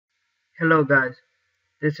Hello guys,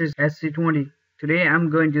 this is SC20. Today I'm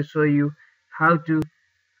going to show you how to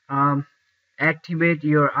um, activate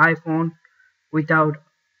your iPhone without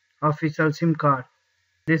official SIM card.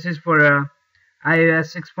 This is for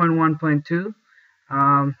iOS 6.1.2.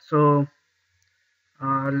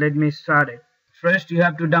 Let me start it. First you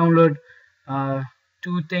have to download uh,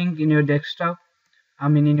 two things in your desktop,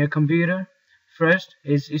 in your computer. First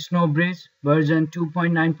is Snowbridge version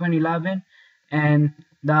 2.9.11 and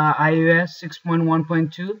the iOS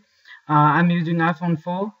 6.1.2. I'm using iPhone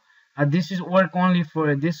 4. This is work only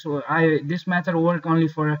for this method work only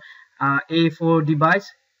for A4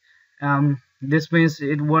 device. This means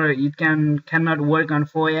it cannot work on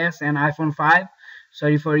 4S and iPhone 5.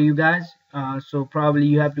 Sorry for you guys. So probably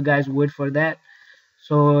you have to guys wait for that.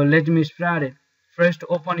 So let me start it. First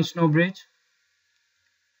open Snowbridge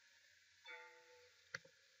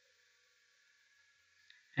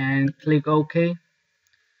and click OK.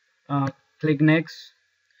 uh, Click next.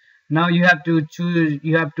 Now you have to choose,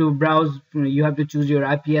 you have to browse, you have to choose your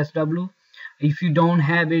IPSW. If you don't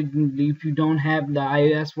have it, if you don't have the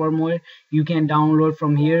iOS firmware, you can download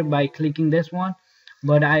from here by clicking this one,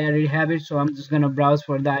 but I already have it, so I'm just gonna browse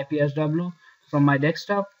for the IPSW from my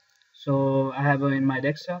desktop. So I have it in my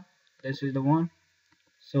desktop. This is the one.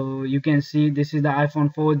 So you can see this is the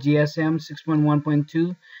iPhone 4 GSM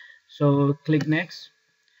 6.1.2. So click next.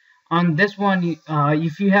 On this one,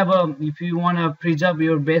 if you want to preserve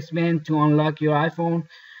your baseband to unlock your iPhone,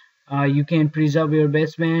 you can preserve your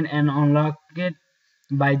baseband and unlock it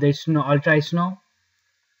by the snow ultra snow.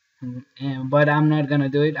 But I'm not gonna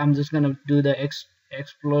do it. I'm just gonna do the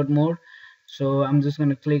explode mode. So I'm just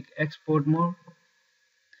gonna click export mode.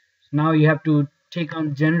 Now you have to click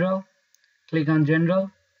on general,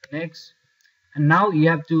 next, and now you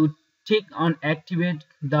have to tick on activate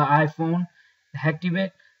the iPhone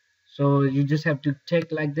activate. So you just have to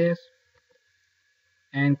tick like this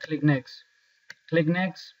and click next.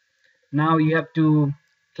 Now you have to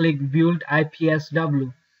click build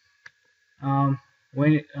IPSW. I'm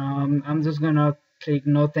just gonna click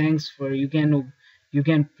no thanks. For you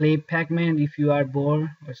can play Pac-Man if you are bored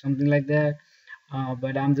or something like that,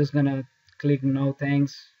 but I'm just gonna click no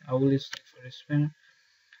thanks. I will stick for a spin.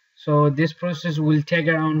 So this process will take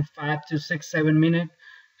around 5 to 6 7 minutes.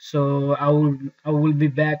 So I will be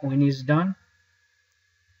back when it's done.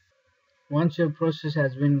 Once your process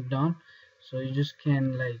has been done, so you just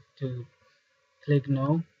can like to click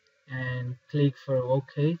no and click for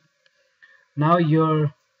OK. Now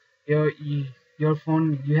your your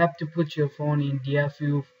phone, you have to put your phone in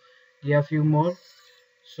DFU mode.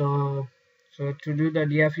 So to do the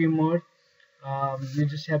DFU mode, you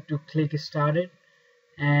just have to click started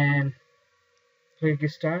and click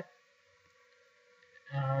start.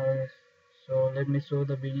 uh, so let me show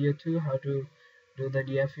the video too how to do the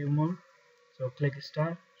DFU mode. So click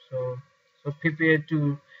start. So prepare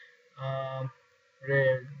to um,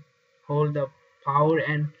 hold the power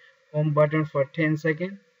and home button for 10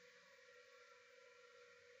 seconds.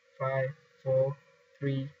 5 4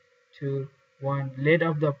 3 2 1. Let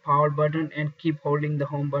off the power button and keep holding the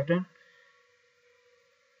home button.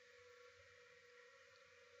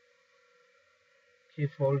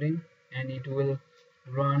 Keep holding and it will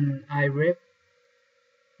run iRip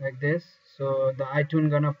like this. So the iTunes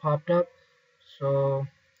gonna pop up, so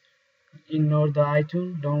ignore the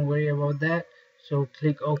iTunes, don't worry about that. So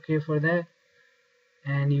click OK for that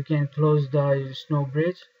and you can close the snow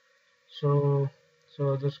bridge. So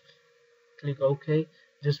just click OK,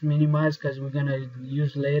 just minimize because we're gonna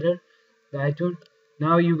use later the iTunes.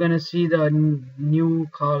 Now you're gonna see the new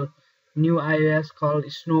iOS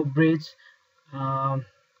called snow bridge,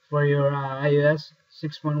 for your iOS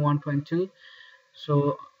 6.1.2.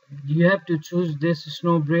 so you have to choose this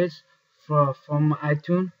snow bridge from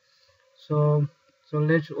iTunes. So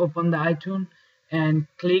let's open the iTunes and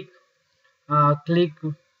click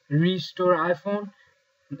restore iPhone.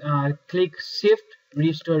 Click shift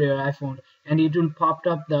restore your iPhone and it will pop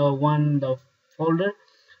up the folder.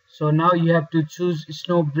 So now you have to choose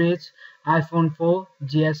Snowbridge iPhone 4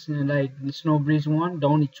 GS, like Snowbridge 1.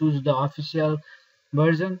 Don't choose the official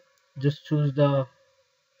version, just choose the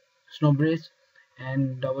Snowbridge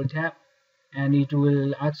and double tap and it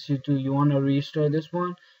will ask you to you want to restore this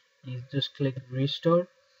one. You just click restore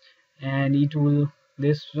and it will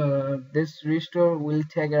this restore will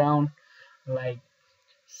take around like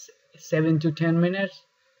 7 to 10 minutes.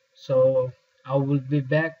 So I will be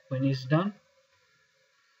back when it's done.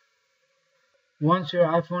 Once your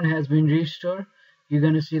iPhone has been restored, you're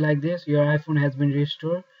gonna see like this, your iPhone has been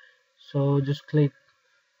restored. So just click,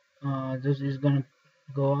 this is gonna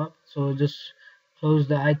go up. So just close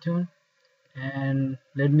the iTunes and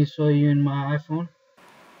let me show you in my iPhone.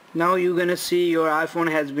 Now you're gonna see your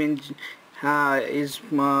iPhone has been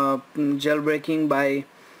jailbreaking by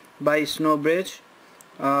Snowbridge.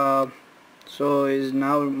 So is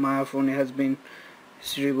now my iPhone has been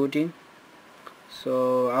rebooting.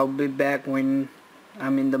 So I'll be back when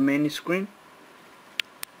I'm in the main screen.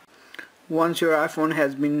 Once your iPhone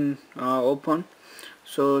has been open,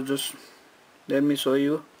 so just let me show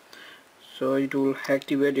you. So it will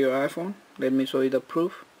activate your iPhone. Let me show you the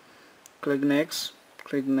proof. Click next,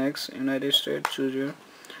 United States, choose your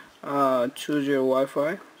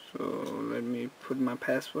Wi-Fi. So let me put my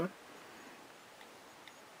password.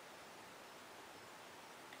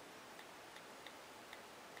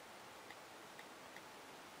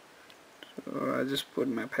 So I just put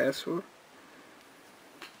my password.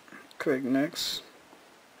 Click next.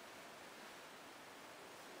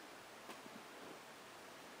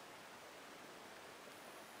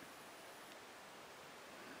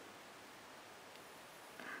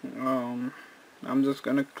 I'm just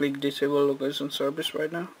gonna click disable location service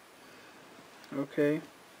right now. Okay.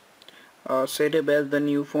 Set up as the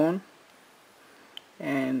new phone,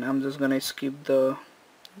 and I'm just gonna skip the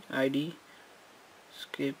ID.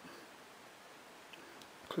 Skip.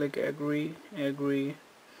 Click agree.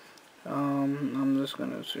 I'm just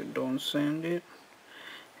gonna say don't send it,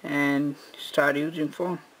 and start using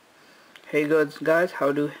phone. Hey guys,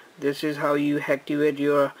 this is how you activate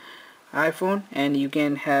your iPhone, and you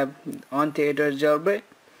can have Untethered jailbreak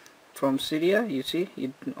from Syria. You see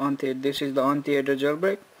it this is the Untethered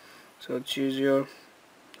jailbreak. So choose your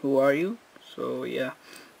who are you. So yeah,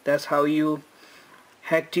 that's how you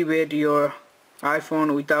activate your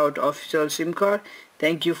iPhone without official SIM card.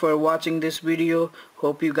 Thank you for watching this video.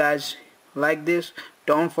 Hope you guys like this.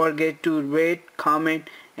 Don't forget to rate, comment,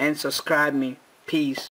 and subscribe me. Peace.